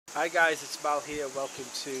Hi guys, it's Mal here. Welcome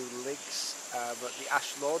to Links, at the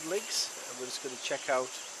Ash Lord Links, and we're just going to check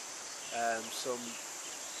out some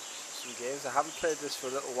games. I haven't played this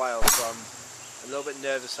for a little while, so I'm a little bit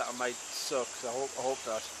nervous that I might suck. So I hope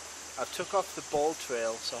not. I took off the ball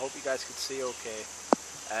trail, so I hope you guys can see okay.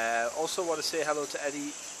 Also want to say hello to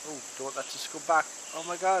Eddie. Oh, don't want that to just go back. Oh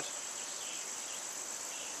my God,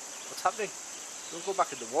 what's happening? Don't go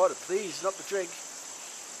back in the water, please. Not the drink.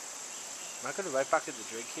 Am I going to right back in the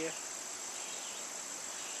drink here?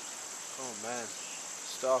 Oh man,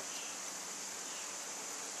 stop.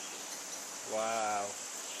 Wow.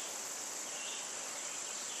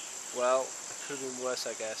 Well, it could have been worse,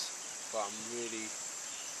 I guess, but I'm really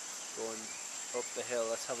going up the hill.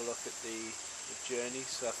 Let's have a look at the journey.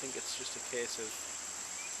 So I think it's just a case of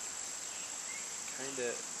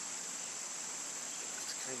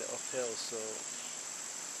it's kind of uphill, so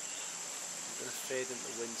I'm going to fade in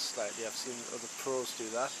the wind slightly. I've seen other pros do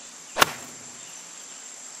that.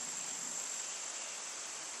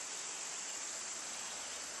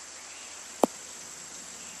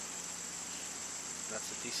 That's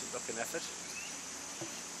a decent looking effort.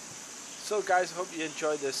 So guys, I hope you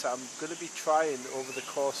enjoyed this. I'm going to be trying over the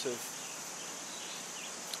course of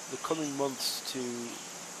the coming months to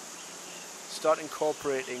start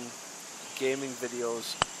incorporating gaming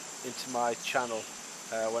videos into my channel.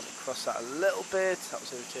 I went across that a little bit. That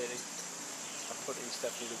was irritating. Putting's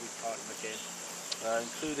definitely the weak part of my game,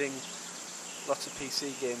 including lots of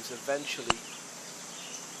PC games. Eventually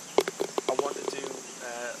I want to do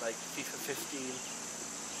like FIFA 15,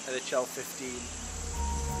 NHL 15, you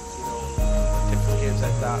know, different games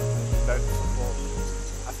like that, American football.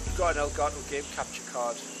 I've got an Elgato game capture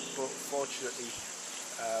card, but unfortunately,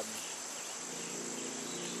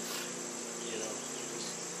 you know,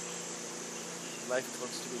 life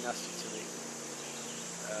wants to be nasty to me.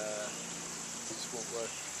 This won't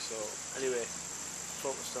work. So anyway,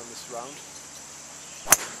 focused on this round.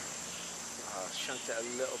 Shanked it a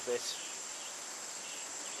little bit.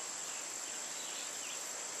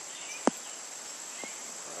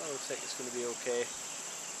 Looks like it's going to be okay.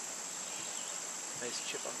 Nice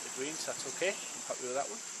chip onto the greens, that's okay. I'm happy with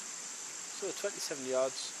that one. So 27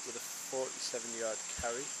 yards with a 47-yard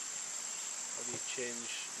carry. How do you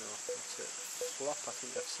change? No, that's a flop. I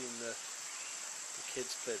think I've seen the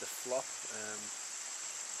kids play the flop.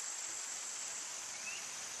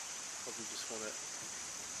 Probably just want to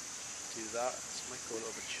do that. This might go a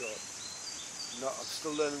little bit short. No, I'm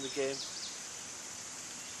still learning the game.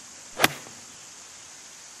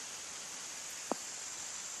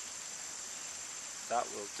 That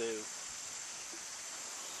will do.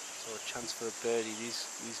 So a chance for a birdie. These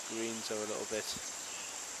greens are a little bit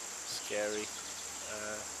scary.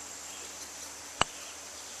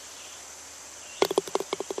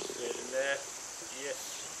 Straight in there. Yes.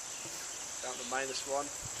 Down to -1.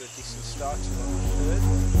 Do a decent start to on the third.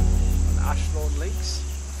 On Ash Lord Links.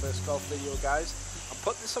 First golf video, guys. I'm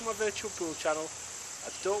putting this on my virtual pool channel. I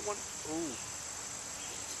don't want. Ooh.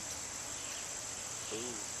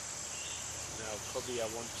 Now probably I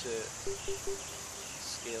want to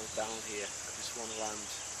scale down here. I just want to land.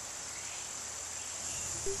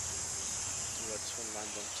 I just want to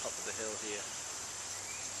land on top of the hill here.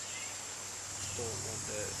 Don't want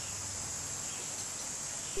to.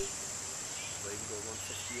 Well, you can go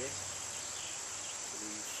 158. I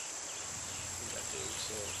think I do.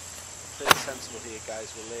 So play it sensible here,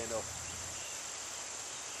 guys. We're laying up.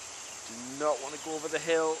 Do not want to go over the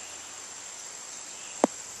hill.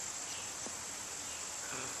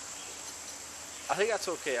 I think that's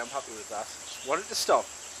okay. I'm happy with that. Just wanted to stop.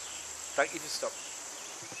 Thank you for stopping.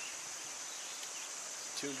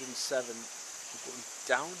 207. We're going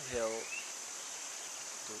downhill.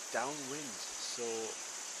 Go downwind. So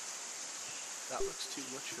that looks too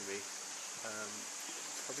much for me.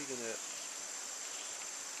 Probably gonna.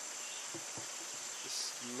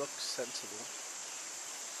 This looks sensible.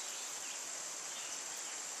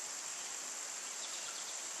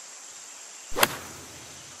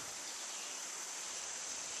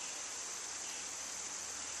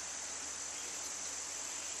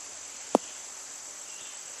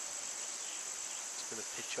 Going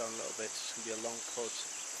to pitch on a little bit. It's going to be a long putt.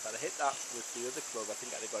 If I'd have hit that with the other club, I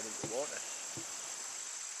think I'd have gone into the water.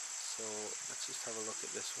 So let's just have a look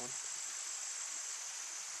at this one.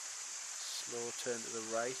 Slow turn to the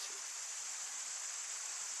right.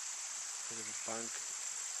 Bit of a bank.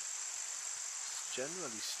 It's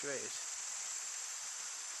generally straight.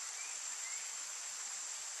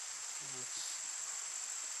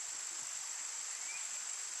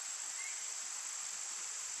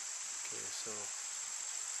 Okay, so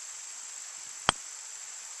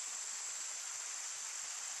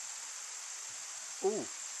Ooh.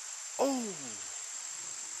 Oh!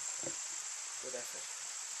 Good effort.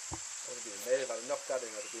 That would have been amazing. If I'd have knocked that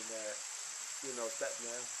in, I'd have been few notes better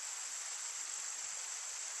now.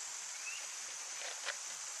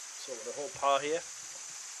 So with the whole par here.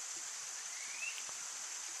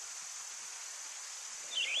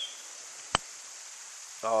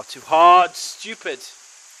 Oh, too hard. Stupid.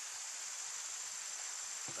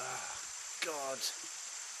 Oh, God.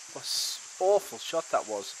 What an awful shot that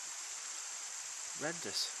was.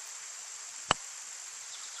 Horrendous.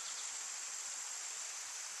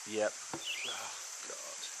 Yep. Oh,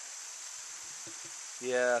 God.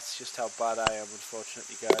 Yeah, that's just how bad I am,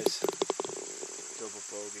 unfortunately, guys. Double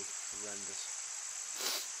bogey. Horrendous.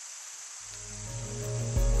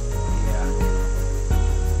 Yeah.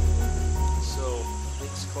 So,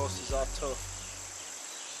 mixed courses are tough.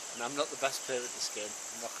 And I'm not the best player at this game,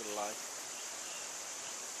 I'm not going to lie.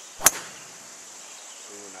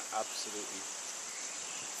 Oh, and I absolutely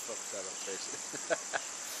fucked that up, basically.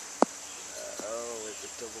 Oh, with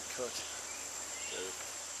the double cut. Dope.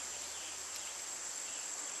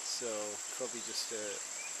 So, probably just a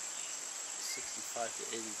 65 to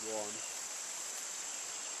 81.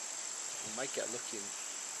 We might get lucky, and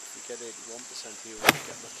if we get 81% here, we might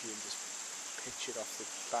get lucky and just pitch it off the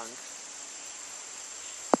bank.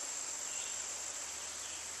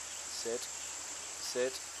 Sit.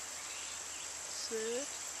 Sit. Sit.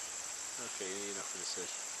 Okay, you're not going to sit.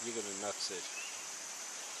 You're going to not sit.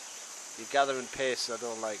 You're gathering pace, I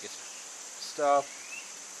don't like it. Stop.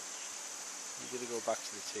 You're going to go back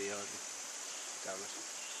to the tee, aren't you? Damn it.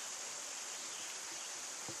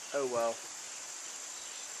 Oh well.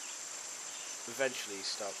 Eventually he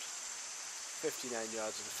stopped. 59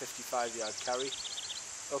 yards and a 55-yard carry.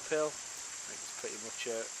 Uphill. I think it's pretty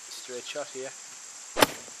much a straight shot here.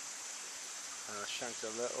 I shanked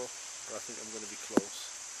a little, but I think I'm going to be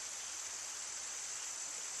close.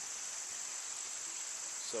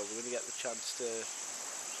 So we're going to get the chance to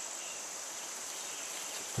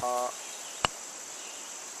par.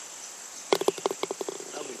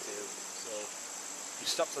 And we do. So we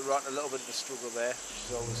stopped the run, a little bit of a struggle there, which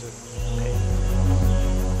is always a pain.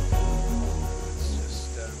 It's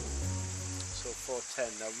just so 410.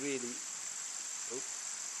 Now really,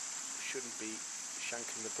 shouldn't be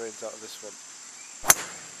shanking the brains out of this one.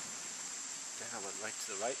 Then I went right to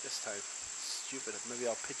the right this time. Stupid. Maybe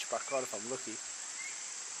I'll pitch back on if I'm lucky.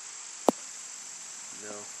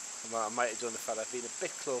 No, I might have done if I'd been a bit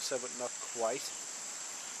closer, but not quite.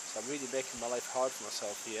 So I'm really making my life hard for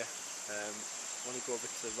myself here. I want to go a bit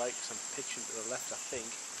to the right because I'm pitching to the left, I think.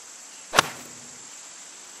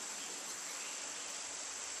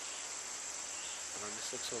 And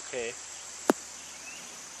this looks okay.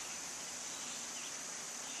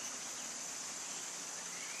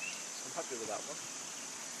 So I'm happy with that one.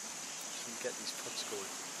 Just want to get these putts going.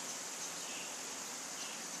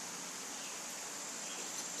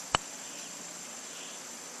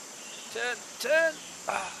 Turn!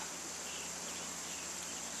 Ah.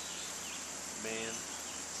 Man,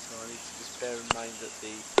 so I need to just bear in mind that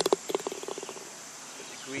the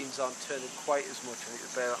greens aren't turning quite as much. I need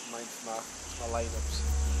to bear that in mind for my lineups.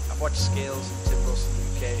 I've watched Scales and Tim Wilson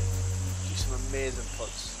in the UK do some amazing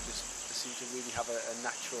putts. Just they seem to really have a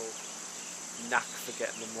natural knack for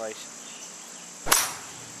getting them right.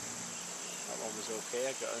 That one was okay.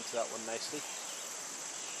 I got into that one nicely.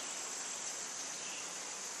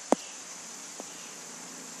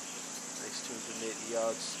 Nice 280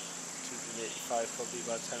 yards, 285 probably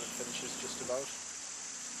by the time it finishes, just about.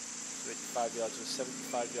 85 yards with a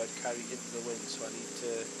 75-yard carry into the wind, so I need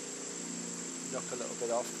to knock a little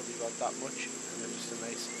bit off, probably about that much, and then just a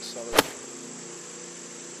nice solid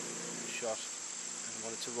shot. And I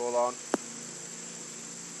want it to roll on.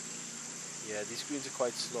 Yeah, these greens are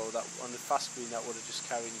quite slow. That on the fast green, that would have just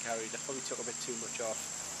carried and carried. I probably took a bit too much off.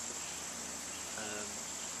 I'm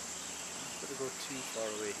not going to go too far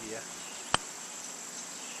away here.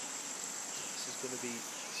 This is going to be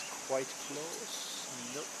quite close.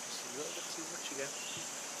 Nope, just a little bit too much again.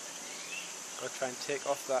 Gotta try and take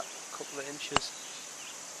off that couple of inches.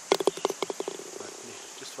 Right,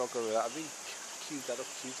 just about go with that. I really queued that up,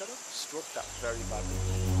 struck that very badly.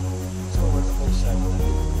 So we're the whole set.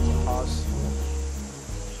 Pause.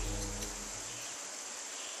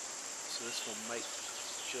 So this one might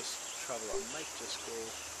just travel. I might just go.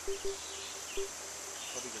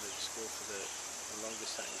 Probably gonna just go for the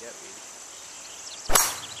longest I can get, really.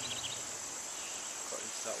 Got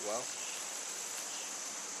into that well.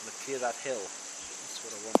 I'm going to clear that hill. That's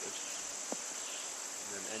what I wanted. And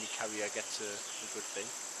then any carry I get's a good thing.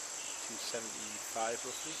 275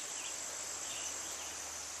 roughly.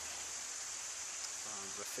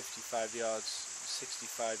 And we're 55 yards,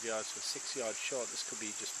 65 yards, so 6 yards short. This could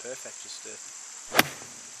be just perfect, just to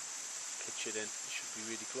pitch it in. It should be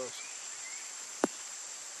really close.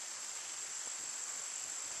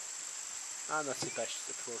 And that's the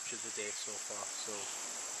best approach of the day so far, so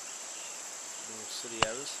no silly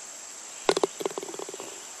errors.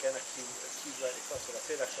 Again, I cube right across it. I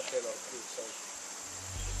say that's not a lot of clue, so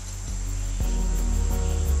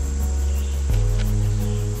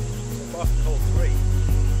far from hole 3,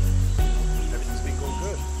 everything's been going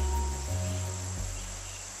good.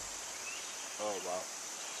 Oh wow.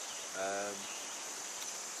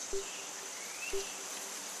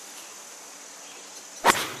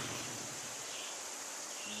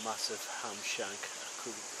 Massive ham shank.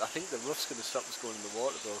 I think the rough's going to stop us going in the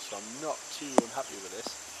water though, so I'm not too unhappy with this.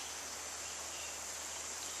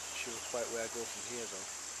 Not sure quite where I go from here though.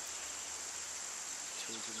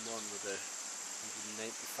 201 with a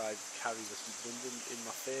 195 carry with some wind in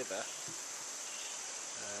my favour.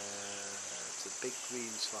 It's a big green,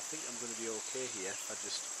 so I think I'm going to be okay here.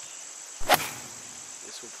 This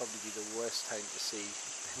will probably be the worst time to see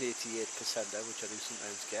an 88%er, which I do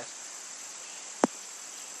sometimes get.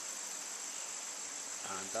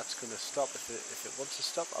 And that's going to stop. If it wants to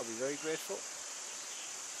stop, I'll be very grateful.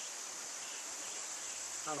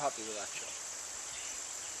 I'm happy with that shot.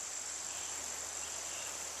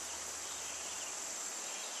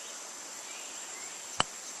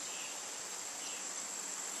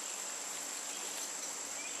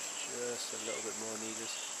 Just a little bit more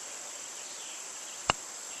needed.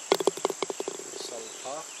 Solid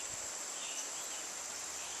par.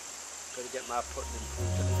 Got to get my putting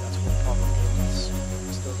improved. I think that's one part of it.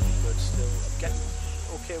 Still good. I'm getting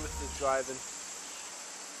okay with the driving.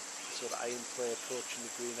 Sort of iron play approaching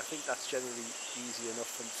the green. I think that's generally easy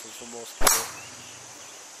enough for most people.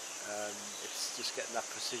 It's just getting that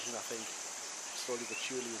precision. I think slowly but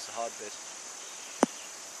surely is the hard bit.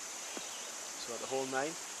 So at the hole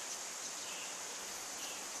 9.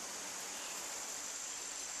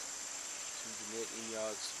 218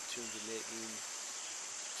 yards, 218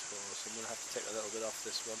 scores, so I'm going to have to take a little bit off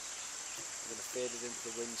this one. I'm going to fade it into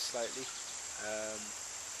the wind slightly.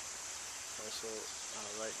 Also,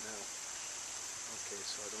 right now, okay,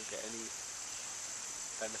 so I don't get any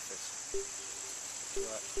benefit.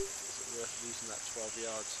 Is it worth losing that 12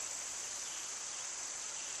 yards?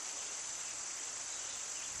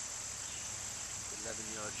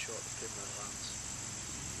 $11 yards short of pin advance.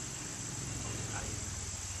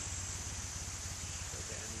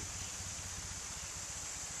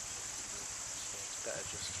 Better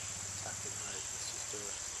just attacking right, let's just do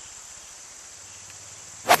it.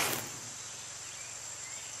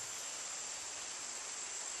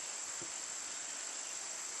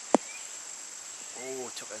 Oh,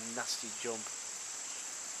 it took a nasty jump.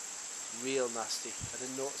 Real nasty. I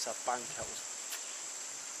didn't notice that bank. That was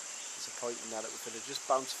disappointing that if it had just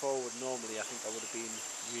bounced forward normally, I think I would have been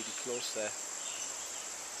really close there.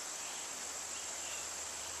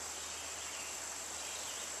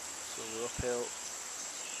 So we're uphill.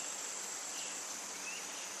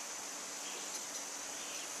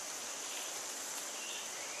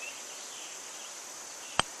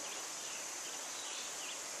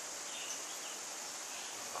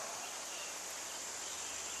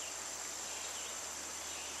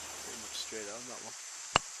 Straight on that one.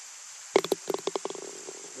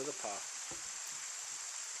 Another par.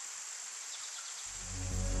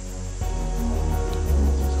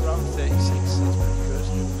 It's around 36, that's pretty good.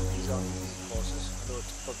 These aren't easy courses. I know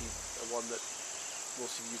it's probably one that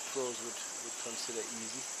most of you pros would consider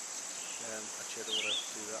easy. Actually I don't want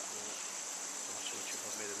to do that. I'm not sure if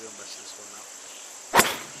I've made a real mess of this one now.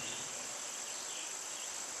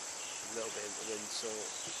 A little bit into wind, so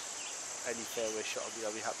any fairway shot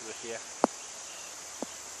I'll be happy with here.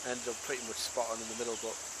 Ended up pretty much spot on in the middle,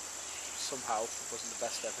 but somehow it wasn't the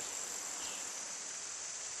best effort.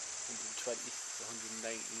 120 to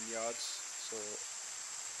 119 yards, so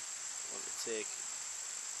I want to take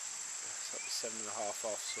 7.5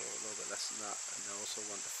 off, so a little bit less than that, and I also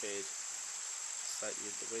want to fade slightly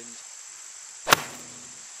into the wind.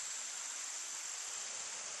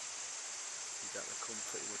 That'll come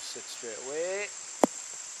pretty much sit straight away.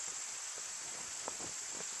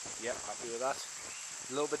 Yep, happy with that.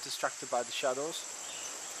 A little bit distracted by the shadows,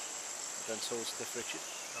 but then so is Cliff Richard.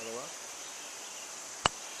 LOL.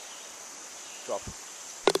 Drop.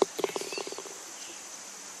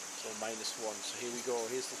 So -1. So here we go.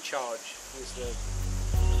 Here's the charge. Here's the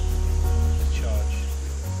charge.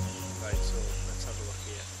 Right. So let's have a look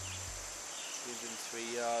here.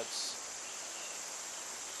 303 yards.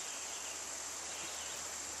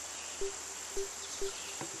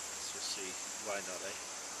 Let's just see. Why not, eh?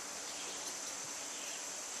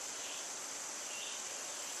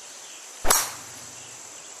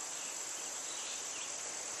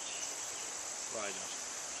 Why not?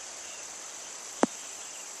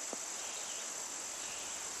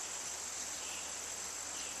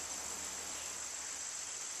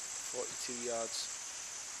 42 yards.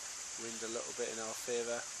 Wind a little bit in our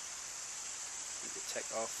favour. Need to take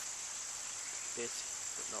off a bit,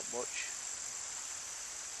 but not much.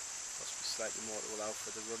 Possibly slightly more to allow for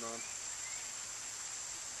the run on.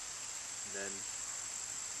 And then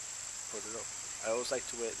put it up. I always like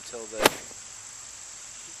to wait until the...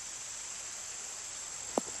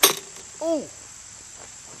 Oh!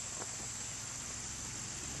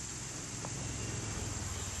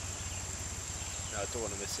 No, I don't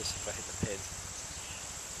want to miss this if I hit the pin.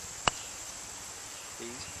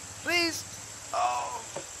 Please. Please! Oh!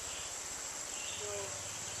 No.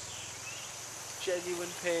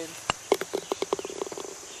 Genuine pain.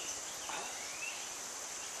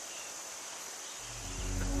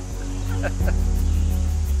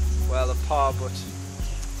 Well, a par, but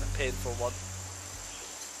a painful one.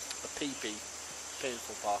 A PP.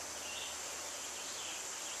 Painful par.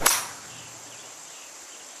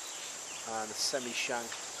 And a semi-shank.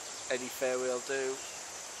 Any fairway will do.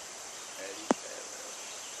 Any fairway.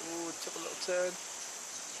 Ooh, it took a little turn.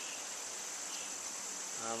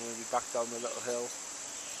 And we'll be back down the little hill.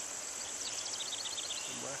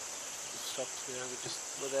 Somewhere. We've stopped here.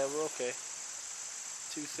 We're there. We're okay.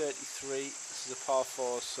 233. This is a par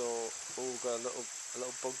 4, so we've got a little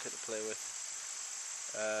bunker to play with.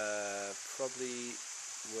 Probably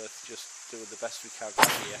worth just doing the best we can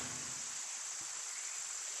here.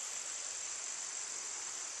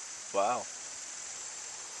 Wow.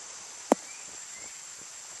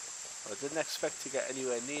 I didn't expect to get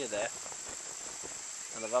anywhere near there,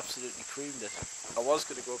 and I've absolutely creamed it. I was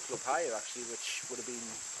going to go a club higher actually, which would have been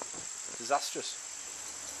disastrous.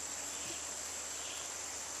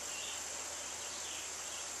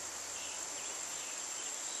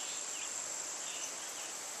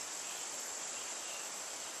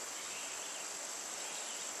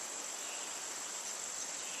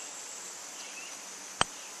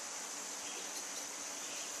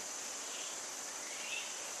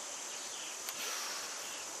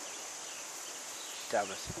 Damn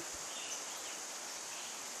it.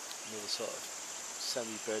 Another sort of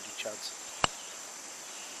semi-birdie chance.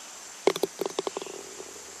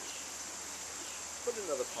 Put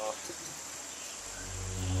another par.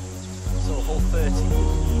 So hole 30.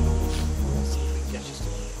 Let's see if we can get just a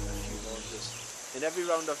few more of this. In every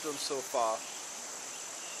round I've done so far,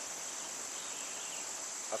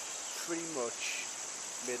 I've pretty much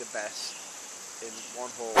made a best in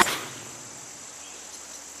one hole.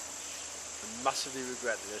 Massively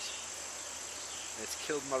regretted it, and it's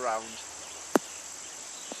killed my round.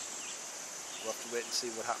 We'll have to wait and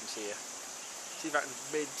see what happens here. See if I can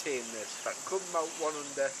maintain this. If I can come out one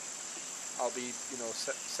under, I'll be, you know,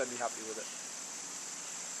 semi-happy with it.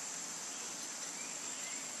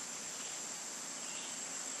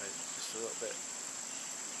 Right, just a little bit.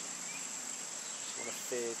 Just want to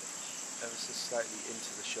fade ever so slightly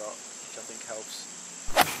into the shot, which I think helps.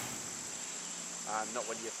 And not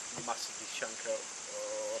when you massively shank out.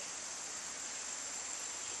 Oh.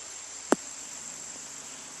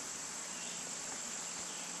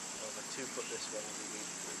 Well, if I two-put this one, I'll be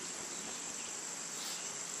really pleased.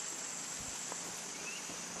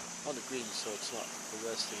 On the green, so it's not the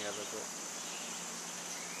worst thing ever, but...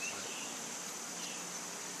 Right.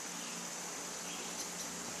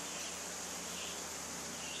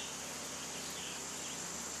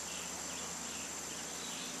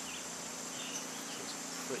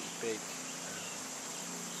 Pretty big.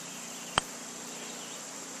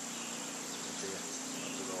 Oh dear, that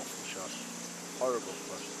was an awful shot. Horrible,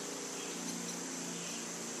 but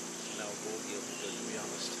now bogey will be good, to be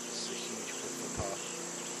honest. This is a huge putt for par.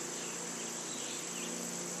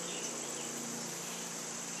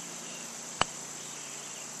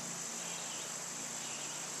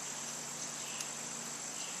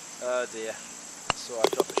 Oh dear, so I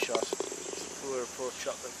dropped a shot. It's a poor approach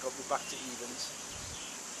shot that got me back to evens.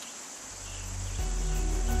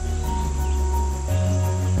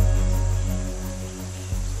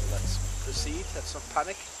 Proceed, let's not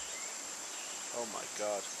panic. Oh my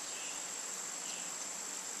god.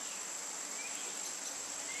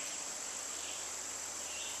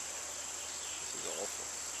 This is awful.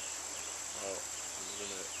 Oh, I'm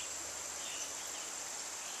gonna...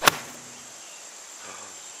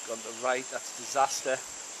 Gone to right, that's disaster.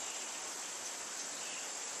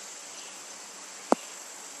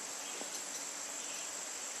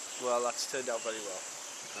 Well, that's turned out very well.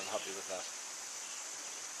 I'm happy with that.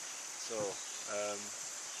 So,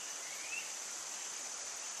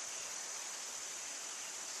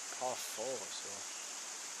 par 4, so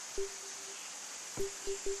Need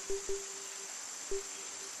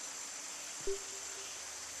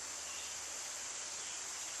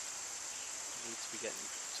to be getting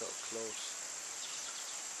sort of close.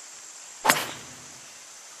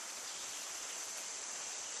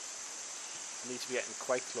 I need to be getting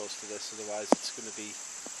quite close to this, otherwise it's going to be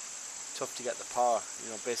tough to get the power.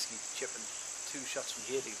 You know, basically chipping 2 shots from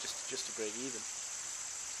here to just to break even.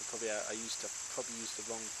 So probably I used the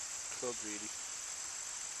wrong club really.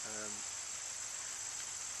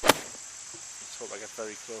 Let's hope I get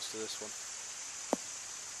very close to this one.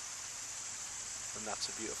 And that's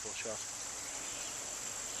a beautiful shot.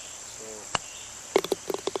 So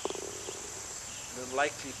an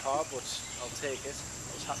unlikely par, but I'll take it.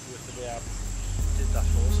 I was happy with the way I did that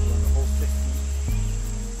hole. So on the hole 50,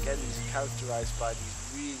 again, these are characterised by these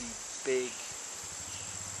really big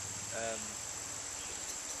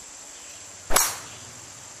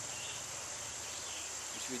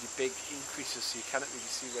increases, so you cannot really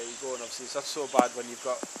see where you're going. Obviously it's not so bad when you've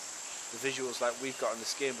got the visuals like we've got on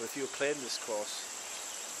this game, but if you were playing this course,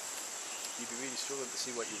 you'd be really struggling to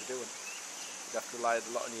see what you were doing. You'd have to rely a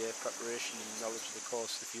lot on your preparation and knowledge of the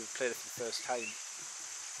course. If you played it for the first time,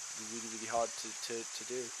 it'd be really, really hard to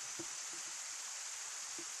do.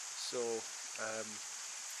 So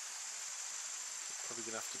probably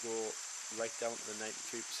going to have to go right down to the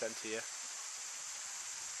 93% here.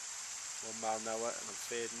 1 mile an hour, and I'm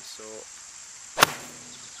fading, so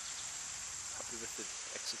happy with the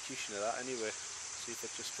execution of that anyway. See if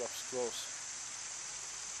it just drops close.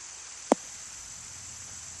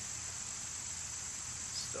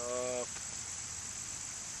 Stop.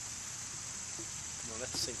 Come on,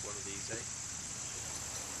 let's sink one of these, eh?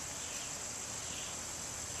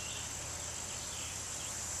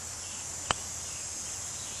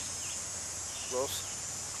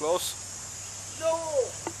 Close. Close. No!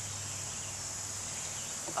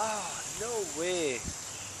 Ah, no way.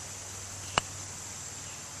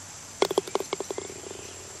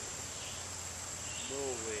 No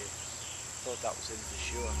way. Thought that was in for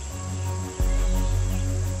sure.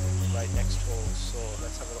 Right, next hole. So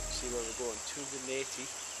let's have a look and see where we're going. 280.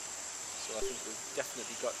 So I think we've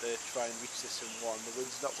definitely got to try and reach this in 1. The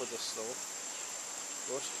wind's not with us though.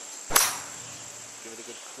 But give it a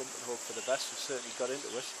good clump and hope for the best. We've certainly got into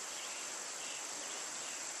it.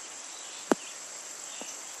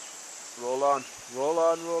 Roll on, roll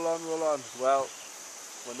on, roll on, roll on. Well,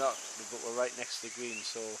 we're not, but we're right next to the green,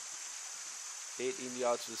 so 18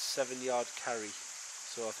 yards with a 7-yard carry.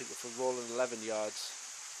 So I think if we're rolling 11 yards,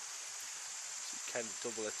 we can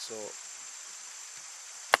double it, so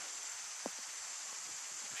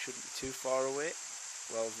we shouldn't be too far away.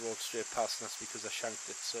 Well, I've rolled straight past, and that's because I shanked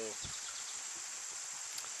it, so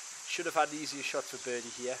should have had an easier shot for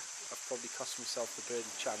birdie here. I've probably cost myself the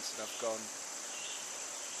birdie chance, and I've gone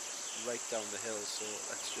right down the hill, so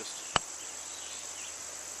let's just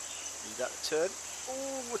need that to turn.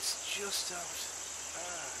 Oh, it's just out.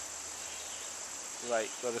 Right,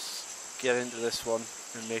 let us get into this one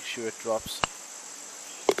and make sure it drops.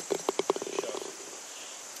 Shot.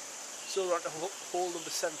 So we're on to hole number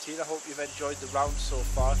 17. I hope you've enjoyed the round so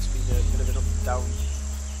far. It's been a bit of an up and down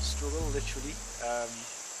struggle, literally.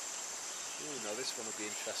 Now this one will be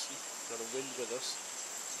interesting. Got a wind with us.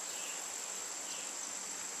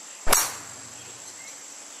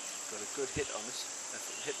 Got a good hit on it. If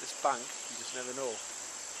it hit this bank, you just never know.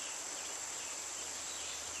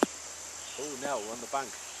 Oh, now we're on the bank.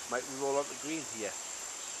 Might we roll on the green here?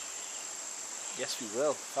 Yes, we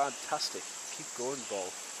will. Fantastic. Keep going,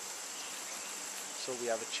 ball. So we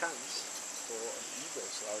have a chance for an eagle.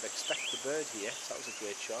 So I would expect the bird here. So that was a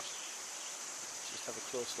great shot. Just have a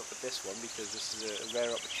close look at this one, because this is a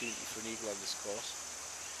rare opportunity for an eagle on this course.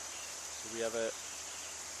 So we have a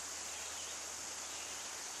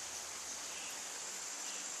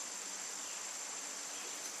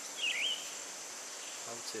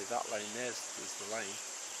I would say that line there is the line.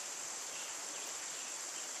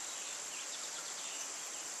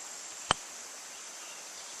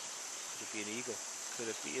 Could it be an eagle?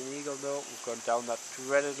 Could it be an eagle? No, we've gone down that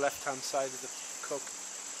dreaded left-hand side of the cup,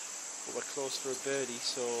 but we're close for a birdie,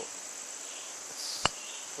 so let's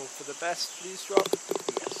hope for the best. Please drop.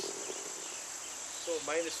 Yes. So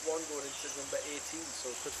 -1 going into number 18,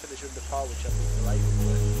 so it could finish under par, which I think we're right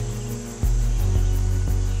with.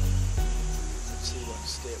 See what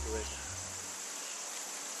state we're in.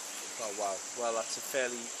 Oh wow, well that's a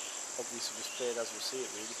fairly obviously just played as we see it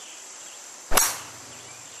really.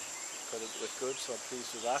 Got into it good, so I'm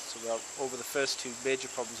pleased with that. So we're over the first 2 major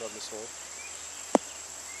problems on this hole.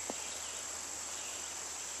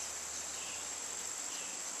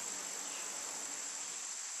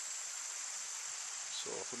 So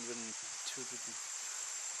 100 and 200 and...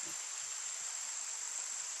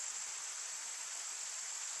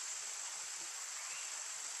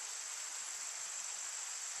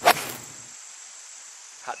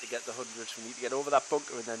 Had to get the 100. We need to get over that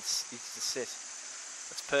bunker and then needs to sit.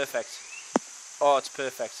 That's perfect. Oh, it's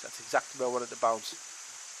perfect. That's exactly where I wanted to bounce.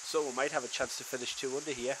 So we might have a chance to finish 2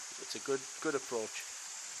 under here. It's a good approach.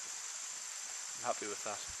 I'm happy with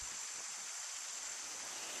that.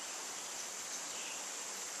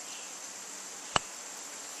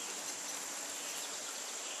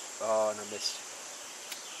 Oh, and I missed.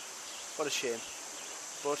 What a shame.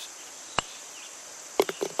 But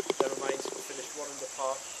never mind, we finished 1 under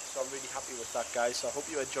par, so I'm really happy with that, guys. So I hope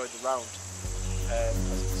you enjoyed the round. As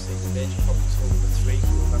you can see, the major problems over the 3.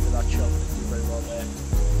 Remember that shot, we didn't do very well there.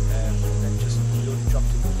 And then just really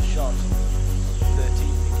dropped another shot. 13,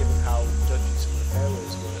 and given how dodgy some of the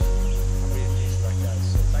fairways were, I'm really pleased with that, guys.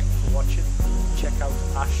 So thank you for watching. Check out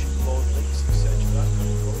Ash Lord Links, search for that,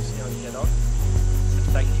 and go see how you get on. And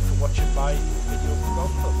thank you for watching my video from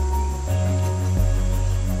Golf Club.